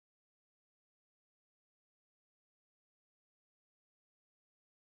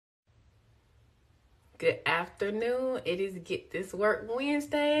Good afternoon. It is Get This Work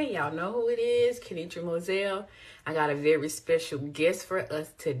Wednesday. Y'all know who it is, Kenitra Moselle. I got a very special guest for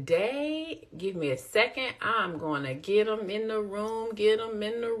us today. Give me a second. I'm going to get them in the room.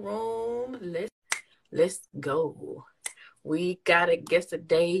 Let's go. We got a guest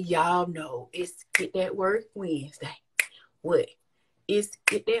today. Y'all know it's Get That Work Wednesday. What? It's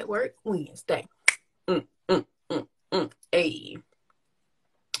Get That Work Wednesday. Hey.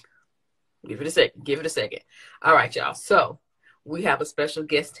 Give it a second. All right, y'all. So we have a special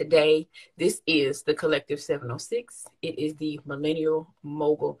guest today. This is the Collective 706. It is the Millennial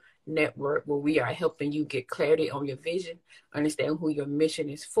Mogul Network, where we are helping you get clarity on your vision, understand who your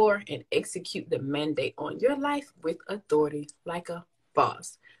mission is for, and execute the mandate on your life with authority like a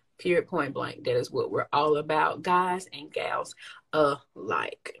boss. Period, point blank. That is what we're all about, guys and gals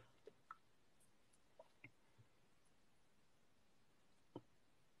alike.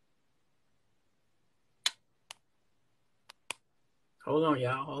 Hold on,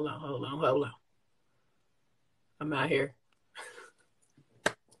 y'all. Hold on. I'm out here.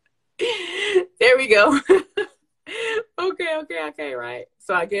 There we go. Okay, right.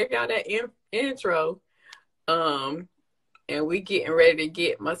 So I gave y'all that intro. And we getting ready to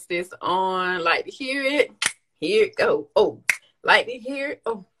get my sis on. Like to hear it. Here it go. Oh, like to hear it.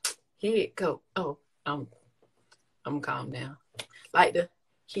 Oh, here it go. Oh, I'm calm now. Like to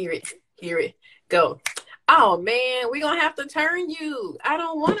hear it go. Oh, man, we're going to have to turn you. I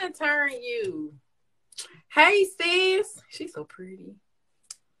don't want to turn you. Hey, sis. She's so pretty.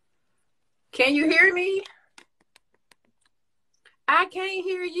 Can you hear me? I can't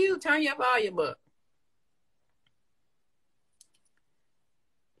hear you. Turn your volume up.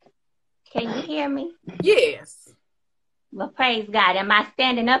 Can you hear me? Yes. Well, praise God. Am I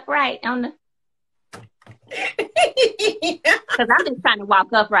standing upright on the... Because I'm just trying to walk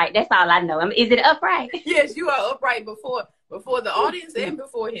upright. That's all I know. Is it upright? Yes, you are upright before the audience and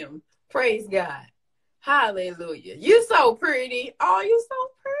before him. Praise God. Hallelujah. You so pretty. Oh, you so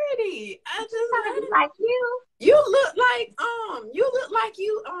pretty. I just like you. You look like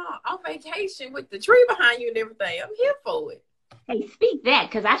you on vacation with the tree behind you and everything. I'm here for it. Hey, speak that,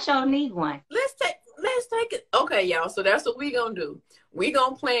 because I sure need one. Let's take it. Okay, y'all. So that's what we gonna do. We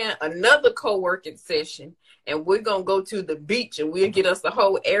gonna plan another co-working session, and we're gonna go to the beach, and we'll get us a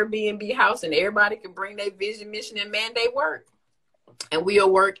whole Airbnb house, and everybody can bring their vision, mission, and mandate work, and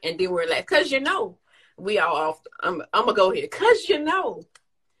we'll work, and then we're like, cause we all off. I'm gonna go here, cause you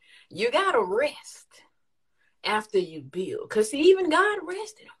gotta rest after you build, cause see, even God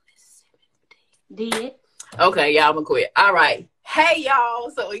rested on this 7th day. Did. Okay, y'all, I'm gonna quit. All right. Hey, y'all.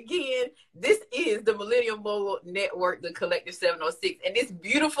 So again, this is the Millennial Mogul Network, the Collective 706. And this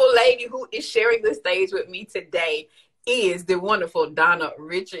beautiful lady who is sharing the stage with me today is the wonderful Donna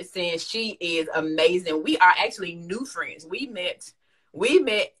Richardson. She is amazing. We are actually new friends. We met.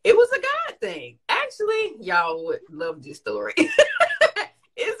 It was a God thing. Actually, y'all would love this story.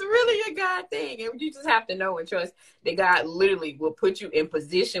 It's really a God thing. And you just have to know and trust that God literally will put you in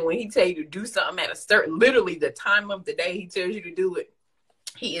position when he tell you to do something at literally the time of the day he tells you to do it.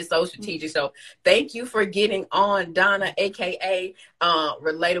 He is so strategic. So thank you for getting on, Donna, a.k.a.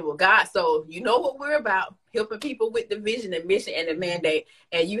 Relatable God. So you know what we're about, helping people with the vision and mission and the mandate.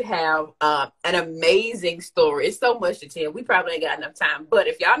 And you have an amazing story. It's so much to tell. We probably ain't got enough time. But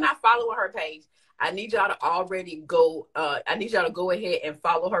if y'all not following her page, I need y'all to already go. I need y'all to go ahead and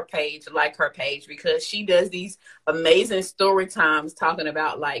follow her page, like her page, because she does these amazing story times talking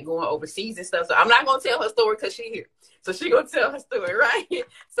about like going overseas and stuff. So I'm not gonna tell her story because she's here. So she gonna tell her story, right?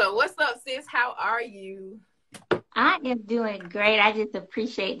 So what's up, sis? How are you? I am doing great. I just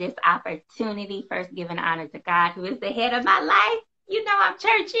appreciate this opportunity. First, giving honor to God, who is the head of my life. You know I'm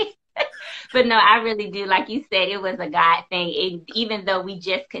churchy. But no, I really do. Like you said, it was a God thing. Even though we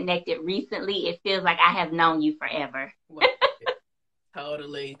just connected recently, it feels like I have known you forever.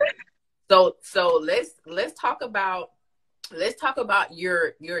 Totally. So let's talk about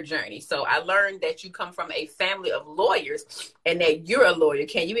your journey. So I learned that you come from a family of lawyers and that you're a lawyer.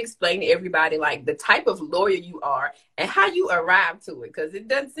 Can you explain to everybody like the type of lawyer you are and how you arrived to it? Because it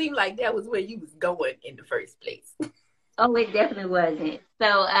doesn't seem like that was where you was going in the first place. Oh, it definitely wasn't.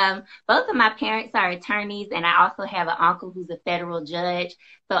 So both of my parents are attorneys, and I also have an uncle who's a federal judge.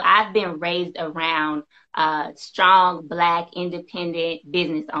 So I've been raised around strong, Black, independent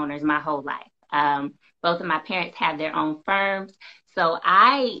business owners my whole life. Both of my parents have their own firms. So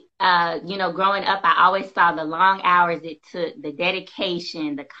I, growing up, I always saw the long hours it took, the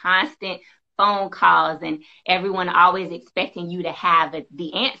dedication, the constant phone calls and everyone always expecting you to have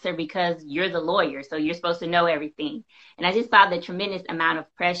the answer because you're the lawyer. So you're supposed to know everything. And I just saw the tremendous amount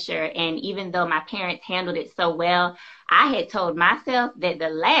of pressure. And even though my parents handled it so well, I had told myself that the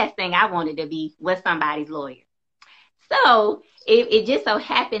last thing I wanted to be was somebody's lawyer. So it just so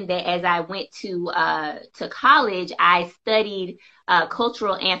happened that as I went to college, I studied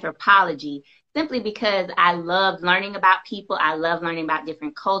cultural anthropology simply because I loved learning about people. I love learning about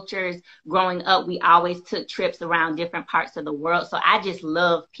different cultures. Growing up, we always took trips around different parts of the world. So I just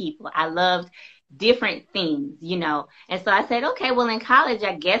love people. I loved different things, you know. And so I said, okay, well, in college,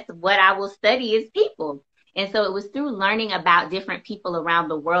 I guess what I will study is people. And so it was through learning about different people around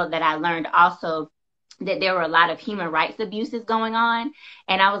the world that I learned also that there were a lot of human rights abuses going on.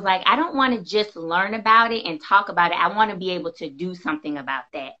 And I was like, I don't want to just learn about it and talk about it. I want to be able to do something about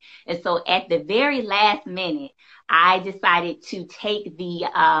that. And so at the very last minute, I decided to take the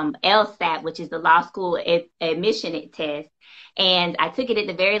LSAT, which is the law school admission test. And I took it at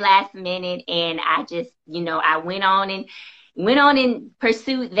the very last minute. And I just, you know, I went on and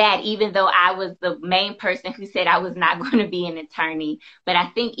pursued that, even though I was the main person who said I was not going to be an attorney. But I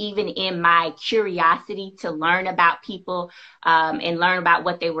think even in my curiosity to learn about people and learn about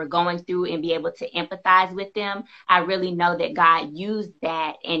what they were going through and be able to empathize with them, I really know that God used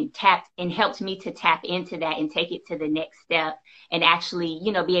that and helped me to tap into that and take it to the next step and actually,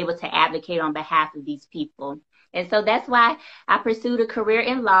 you know, be able to advocate on behalf of these people. And so that's why I pursued a career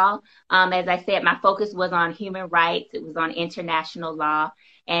in law. As I said, my focus was on human rights. It was on international law.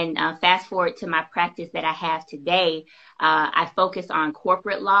 And fast forward to my practice that I have today, I focus on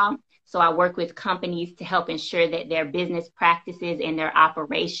corporate law. So I work with companies to help ensure that their business practices and their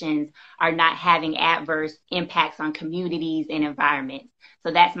operations are not having adverse impacts on communities and environments.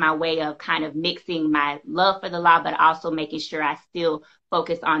 So that's my way of kind of mixing my love for the law, but also making sure I still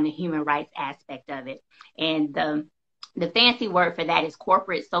focus on the human rights aspect of it. And the fancy word for that is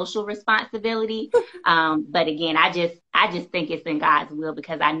corporate social responsibility. But again, I just think it's in God's will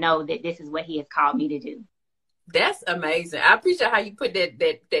because I know that this is what he has called me to do. That's amazing. I appreciate how you put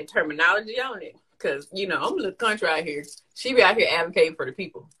that terminology on it. Because, you know, I'm a little country out here. She be out here advocating for the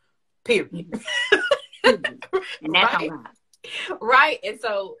people. Period. And that's right. a lot. Right. And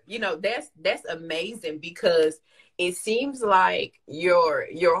so, you know, that's amazing because it seems like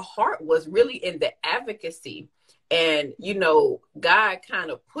your heart was really in the advocacy. And, you know, God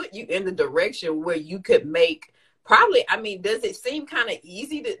kind of put you in the direction where you could make probably, I mean, does it seem kind of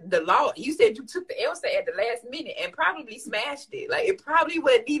easy to the law? You said you took the LSAT at the last minute and probably smashed it. Like it probably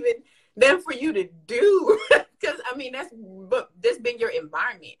wasn't even nothing for you to do. Because I mean, that's been your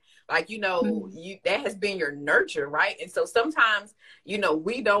environment. Like, you know, that has been your nurture, right? And so sometimes, you know,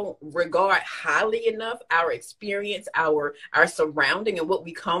 we don't regard highly enough our experience, our surrounding and what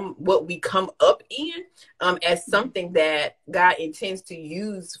we come up in as something that God intends to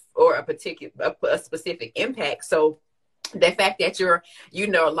use for a specific impact. So the fact that you're, you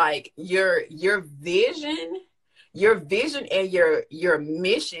know, like your vision and your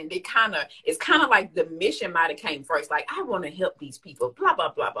mission, it's kind of like the mission might have came first. Like, I want to help these people, blah,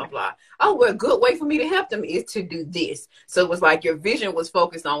 blah, blah, blah, blah. Oh, well, a good way for me to help them is to do this. So it was like your vision was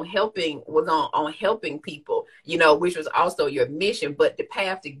focused on helping people, you know, which was also your mission. But the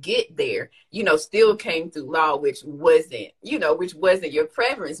path to get there, you know, still came through law, which wasn't your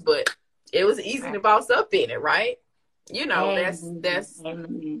preference, but it was easy to boss up in it, right? You know, that's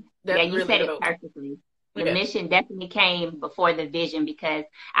yeah, you said it perfectly. The mission definitely came before the vision because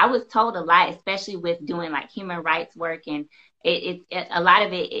I was told a lot, especially with doing like human rights work, and a lot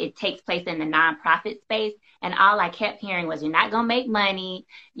of it takes place in the nonprofit space. And all I kept hearing was, you're not going to make money.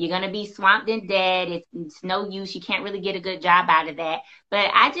 You're going to be swamped in debt. It's no use. You can't really get a good job out of that. But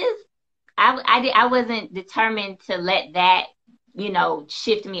I wasn't determined to let that, you know,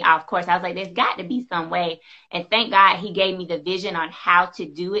 shift me off course. I was like, there's got to be some way. And thank God he gave me the vision on how to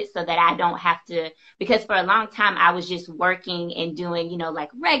do it so that I don't have to, because for a long time I was just working and doing, you know, like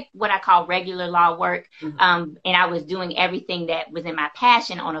what I call regular law work. And I was doing everything that was in my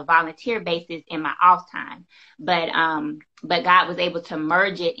passion on a volunteer basis in my off time. But God was able to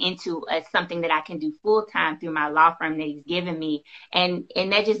merge it into something that I can do full time through my law firm that he's given me. And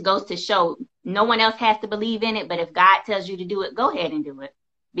that just goes to show no one else has to believe in it. But if God tells you to do it, go ahead and do it.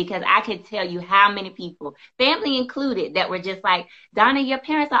 Because I could tell you how many people, family included, that were just like, Donna, your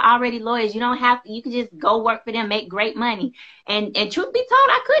parents are already lawyers. You can just go work for them, make great money. And truth be told,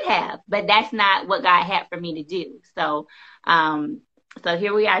 I could have, but that's not what God had for me to do. So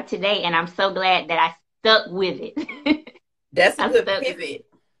here we are today, and I'm so glad that I stuck with it. That's a good pivot.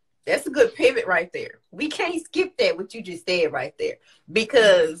 That's a good pivot right there. We can't skip that, what you just said right there,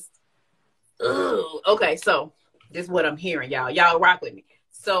 because Ugh. Okay, so this is what I'm hearing, y'all. Y'all rock with me.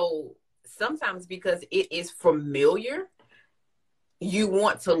 So sometimes because it is familiar, you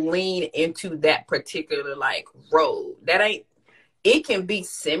want to lean into that particular like road. That ain't, it can be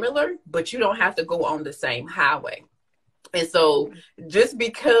similar, but you don't have to go on the same highway. And so just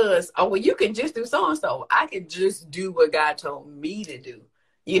because, oh, well, you can just do so and so, I can just do what God told me to do,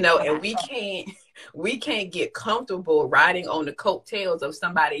 you know, and we can't get comfortable riding on the coattails of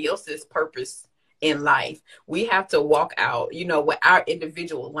somebody else's purpose in life. We have to walk out, you know, what our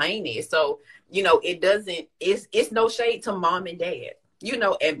individual lane is. So, you know, it's no shade to mom and dad, you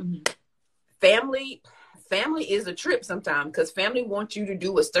know, and family is a trip sometimes, because family wants you to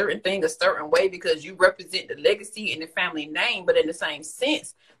do a certain thing a certain way because you represent the legacy and the family name. But in the same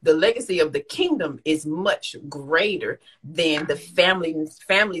sense, the legacy of the kingdom is much greater than the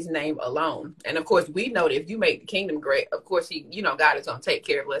family's name alone. And of course, we know that if you make the kingdom great, of course, you know, God is going to take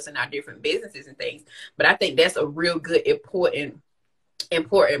care of us in our different businesses and things. But I think that's a real good, important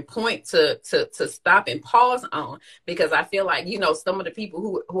point to stop and pause on, because I feel like, you know, some of the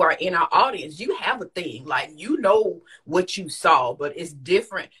people who are in our audience, you have a thing, like, you know what you saw, but it's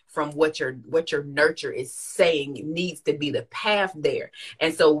different from what your nurture is saying needs to be the path there.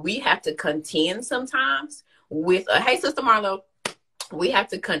 And so we have to contend sometimes with hey, Sister Marlo, we have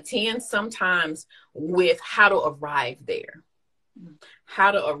to contend sometimes with how to arrive there.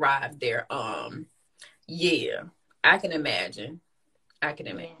 Yeah, I can imagine.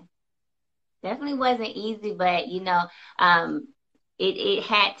 Yeah. Definitely wasn't easy, but you know, it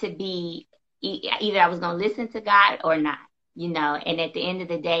had to be either I was going to listen to God or not, you know. And at the end of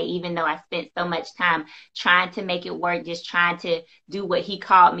the day, even though I spent so much time trying to make it work, just trying to do what he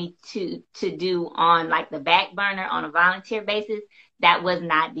called me to do on like the back burner on a volunteer basis, that was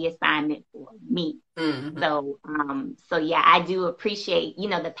not the assignment for me. Mm-hmm. So yeah, I do appreciate, you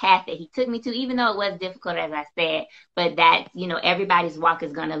know, the path that he took me to, even though it was difficult, as I said, but that, you know, everybody's walk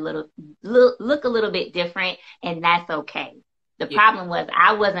is going to look a little bit different, and that's okay. The problem was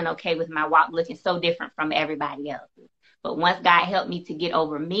I wasn't okay with my walk looking so different from everybody else's. But once God helped me to get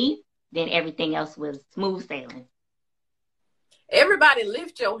over me, then everything else was smooth sailing. Everybody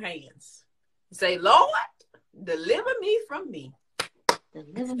lift your hands. Say, Lord, deliver me from me.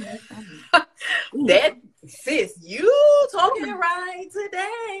 Deliver me from me. That, sis, you talking right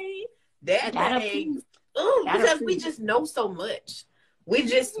today. That ain't, because we just know so much.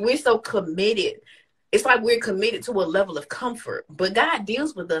 We're so committed. It's like we're committed to a level of comfort, but God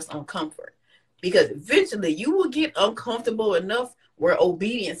deals with us on comfort, because eventually you will get uncomfortable enough where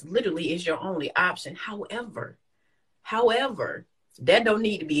obedience literally is your only option. However, that don't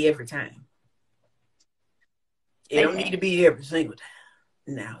need to be every time. It don't need to be every single time.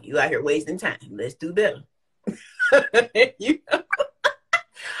 Now, you out here wasting time. Let's do better.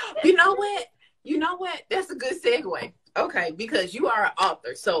 You know what? That's a good segue. Okay, because you are an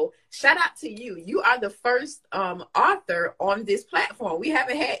author. So shout out to you. You are the first author on this platform. We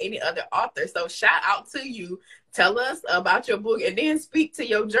haven't had any other authors. So shout out to you. Tell us about your book, and then speak to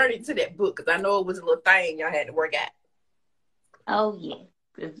your journey to that book, because I know it was a little thing y'all had to work out. Oh,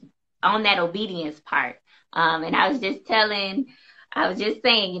 yeah. On that obedience part. And I was just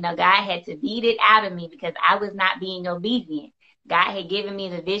saying, you know, God had to beat it out of me because I was not being obedient. God had given me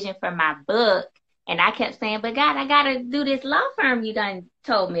the vision for my book, and I kept saying, but God, I got to do this law firm you done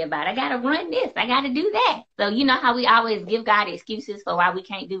told me about. I got to run this. I got to do that. So you know how we always give God excuses for why we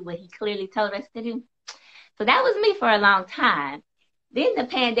can't do what he clearly told us to do. So that was me for a long time. Then the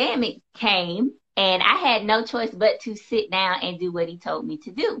pandemic came, and I had no choice but to sit down and do what he told me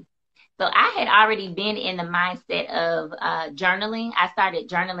to do. So I had already been in the mindset of journaling. I started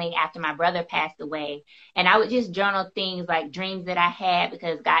journaling after my brother passed away. And I would just journal things like dreams that I had,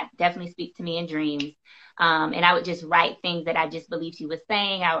 because God definitely speaks to me in dreams. And I would just write things that I just believed he was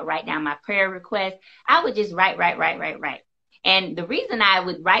saying. I would write down my prayer requests. I would just write. And the reason I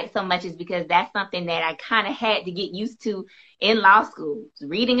would write so much is because that's something that I kind of had to get used to in law school,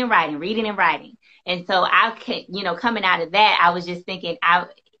 reading and writing. And so coming out of that, I was just thinking,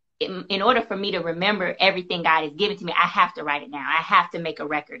 in order for me to remember everything God has given to me, I have to write it down. I have to make a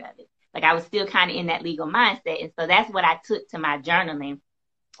record of it. Like, I was still kind of in that legal mindset. And so that's what I took to my journaling,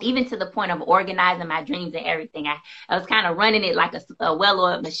 even to the point of organizing my dreams and everything. I was kind of running it like a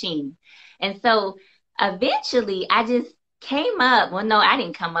well-oiled machine. And so eventually I just came up. Well, no, I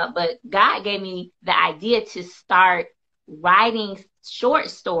didn't come up, but God gave me the idea to start writing short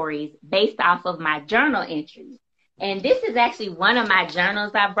stories based off of my journal entries. And this is actually one of my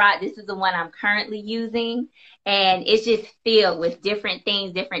journals I brought. This is the one I'm currently using. And it's just filled with different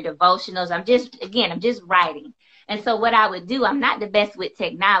things, different devotionals. I'm just writing. And so what I would do, I'm not the best with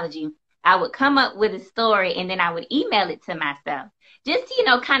technology, I would come up with a story and then I would email it to myself. Just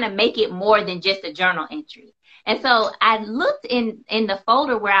to, kind of make it more than just a journal entry. And so I looked in the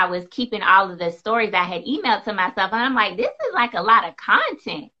folder where I was keeping all of the stories I had emailed to myself. And I'm like, this is like a lot of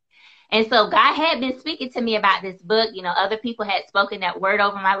content. And so God had been speaking to me about this book. Other people had spoken that word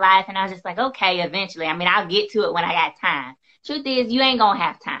over my life. And I was just like, okay, eventually. I mean, I'll get to it when I got time. Truth is, you ain't going to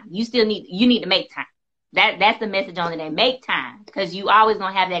have time. You need to make time. That's the message on the day. Make time. Because you always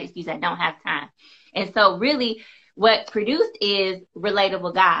going to have that excuse, I don't have time. And so really what produced is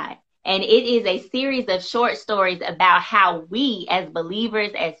Relatable God. And it is a series of short stories about how we as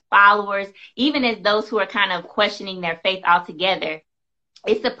believers, as followers, even as those who are kind of questioning their faith altogether,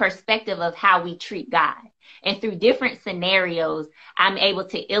 it's the perspective of how we treat God. And through different scenarios, I'm able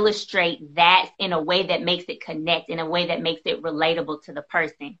to illustrate that in a way that makes it connect, in a way that makes it relatable to the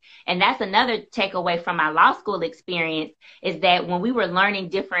person. And that's another takeaway from my law school experience, is that when we were learning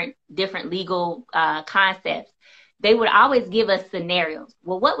different legal concepts, they would always give us scenarios.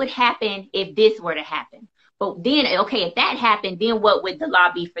 Well, what would happen if this were to happen? But then, okay, if that happened, then what would the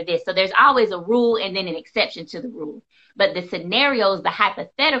law be for this? So there's always a rule and then an exception to the rule. But the scenarios, the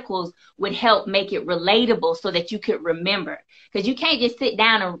hypotheticals would help make it relatable so that you could remember. Because you can't just sit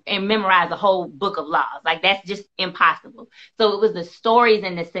down and memorize a whole book of laws. Like, that's just impossible. So it was the stories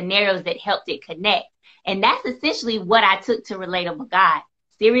and the scenarios that helped it connect. And that's essentially what I took to Relatable God.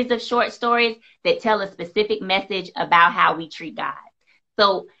 Series of short stories that tell a specific message about how we treat God.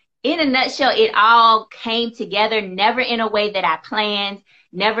 So in a nutshell, it all came together, never in a way that I planned,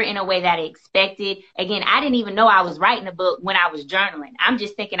 never in a way that I expected. Again, I didn't even know I was writing a book when I was journaling. I'm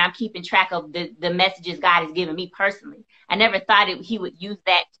just thinking I'm keeping track of the messages God has given me personally. I never thought he would use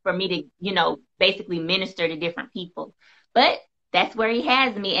that for me to, basically minister to different people. But that's where he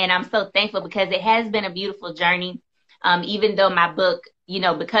has me. And I'm so thankful because it has been a beautiful journey. Even though my book,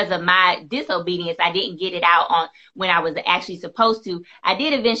 because of my disobedience, I didn't get it out on when I was actually supposed to. I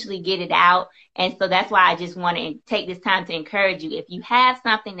did eventually get it out. And so that's why I just want to take this time to encourage you. If you have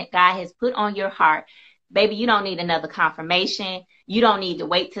something that God has put on your heart, baby, you don't need another confirmation. You don't need to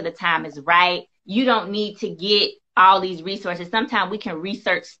wait till the time is right. You don't need to get all these resources. Sometimes we can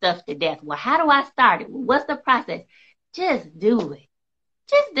research stuff to death. Well, how do I start it? What's the process? Just do it.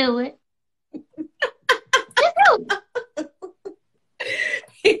 Just do it. Just do it.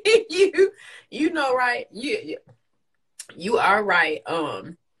 Right? You are right.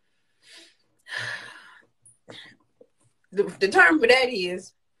 The term for that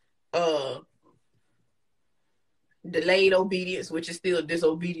is delayed obedience, which is still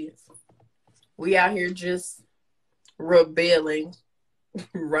disobedience. We out here just rebelling,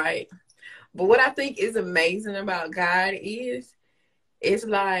 right? But what I think is amazing about God is, it's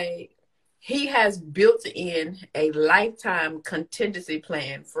like he has built in a lifetime contingency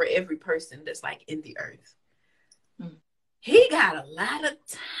plan for every person that's like in the earth. He got a lot of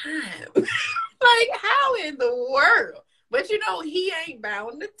time. Like, how in the world? But he ain't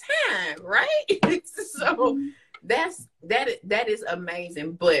bound to time, right? So that is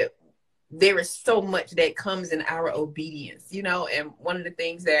amazing. But there is so much that comes in our obedience, and one of the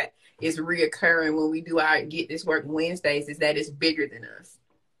things that is reoccurring when we do our Get This Work Wednesdays is that it's bigger than us.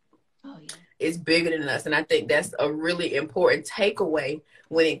 Oh, yeah. It's bigger than us. And I think that's a really important takeaway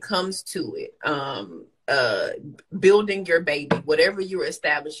when it comes to it. Building your baby, whatever you're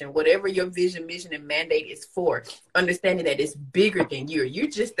establishing, whatever your vision, mission, and mandate is for, understanding that it's bigger than you. You're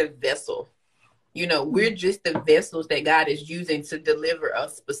just a vessel. We're just the vessels that God is using to deliver a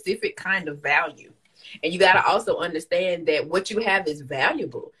specific kind of value. And you got to also understand that what you have is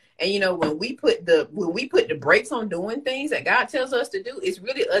valuable. And when we put the brakes on doing things that God tells us to do, it's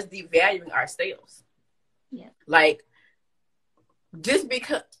really us devaluing ourselves. Yeah. Like, just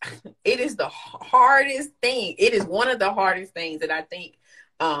because it is the hardest thing. It is one of the hardest things that I think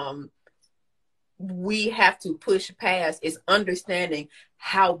we have to push past, is understanding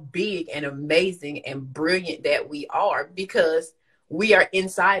how big and amazing and brilliant that we are, because we are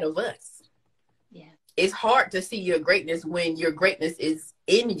inside of us. Yeah. It's hard to see your greatness when your greatness is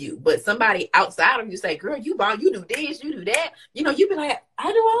in you, but somebody outside of you say, girl, you bomb, you do this, you do that. You be like,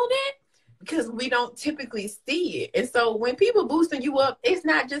 I do all that, because we don't typically see it. And so when people boosting you up, it's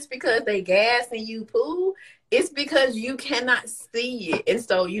not just because they gas and you poo. It's because you cannot see it. And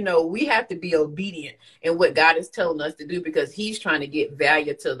so, we have to be obedient in what God is telling us to do, because he's trying to get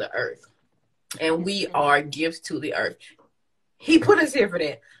value to the earth. And we are gifts to the earth. He put us here for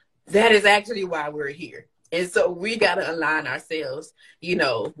that. That is actually why we're here. And so we got to align ourselves,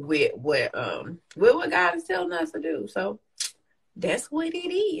 with what God is telling us to do. So that's what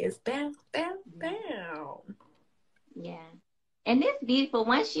it is. Bow, bow, bow. Yeah. And it's beautiful.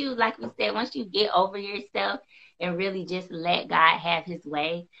 Once you, like we said, once you get over yourself and really just let God have his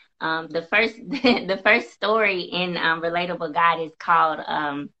way. The first the first story in Relatable God is called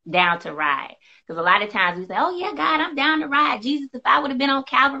Down to Ride. Because a lot of times we say, oh yeah, God, I'm down to ride. Jesus, if I would have been on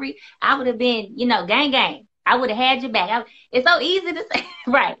Calvary, I would have been, gang, gang. I would have had your back. It's so easy to say,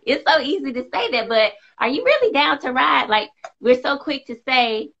 right. It's so easy to say that, but are you really down to ride? Like, we're so quick to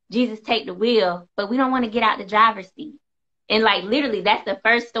say, Jesus, take the wheel, but we don't want to get out the driver's seat. And like literally, that's the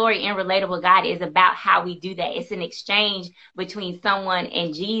first story in Relatable God is about how we do that. It's an exchange between someone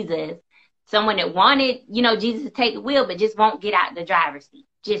and Jesus, someone that wanted, Jesus to take the wheel, but just won't get out the driver's seat,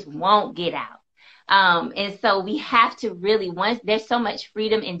 just won't get out. And so we have to really, once there's so much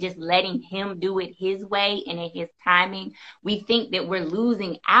freedom in just letting him do it his way and in his timing, we think that we're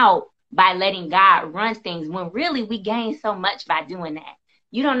losing out by letting God run things when really we gain so much by doing that.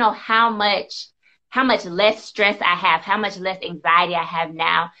 You don't know how much less stress I have, how much less anxiety I have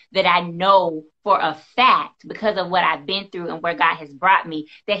now that I know for a fact because of what I've been through and where God has brought me,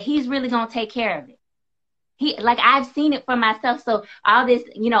 that he's really going to take care of it. I've seen it for myself. So all this,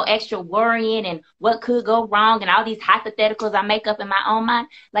 extra worrying and what could go wrong and all these hypotheticals I make up in my own mind,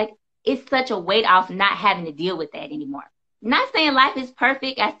 it's such a weight off not having to deal with that anymore. Not saying life is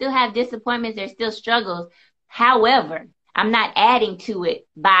perfect. I still have disappointments. There's still struggles. However, I'm not adding to it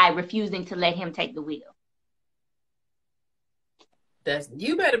by refusing to let him take the wheel.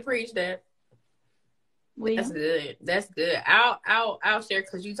 You better preach that. Will. That's good. That's good. I'll share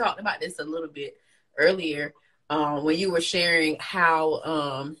because you talked about this a little bit earlier when you were sharing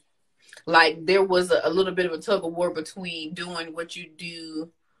how there was a little bit of a tug of war between doing what you do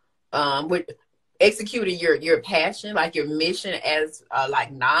with executing your passion, like your mission as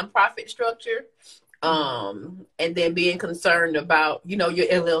nonprofit structure, and then being concerned about your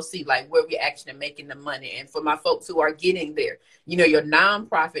LLC, like where we're actually making the money. And for my folks who are getting there, your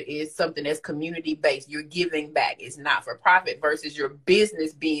nonprofit is something that's community based. You're giving back. It's not for profit versus your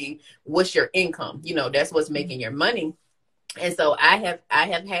business being what's your income. That's what's making your money. And so I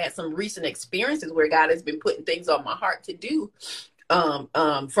have had some recent experiences where God has been putting things on my heart to do from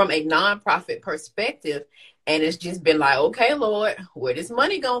a nonprofit perspective. And it's just been like, okay, Lord, where this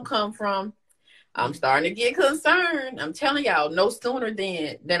money gonna come from? I'm starting to get concerned. I'm telling y'all, no sooner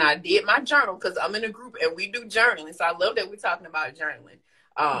than I did my journal, because I'm in a group and we do journaling. So I love that we're talking about journaling.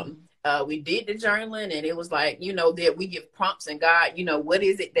 We did the journaling, and it was like, that we give prompts, and God, what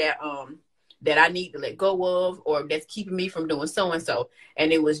is it that I need to let go of, or that's keeping me from doing so-and-so.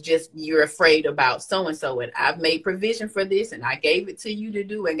 And it was just, you're afraid about so-and-so, and I've made provision for this, and I gave it to you to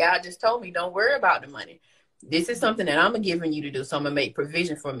do. And God just told me, don't worry about the money. This is something that I'm giving you to do. So I'm going to make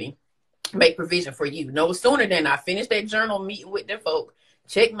provision for you. No sooner than I finished that journal meeting with the folk,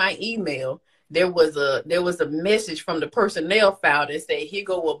 check my email, there was a message from the personnel file that said, here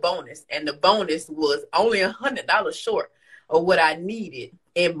go a bonus. And the bonus was only $100 short of what I needed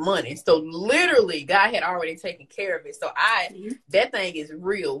in money. So literally God had already taken care of it. So that thing is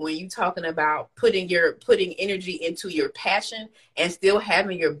real when you talking about putting energy into your passion and still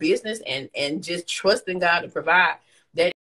having your business and just trusting God to provide.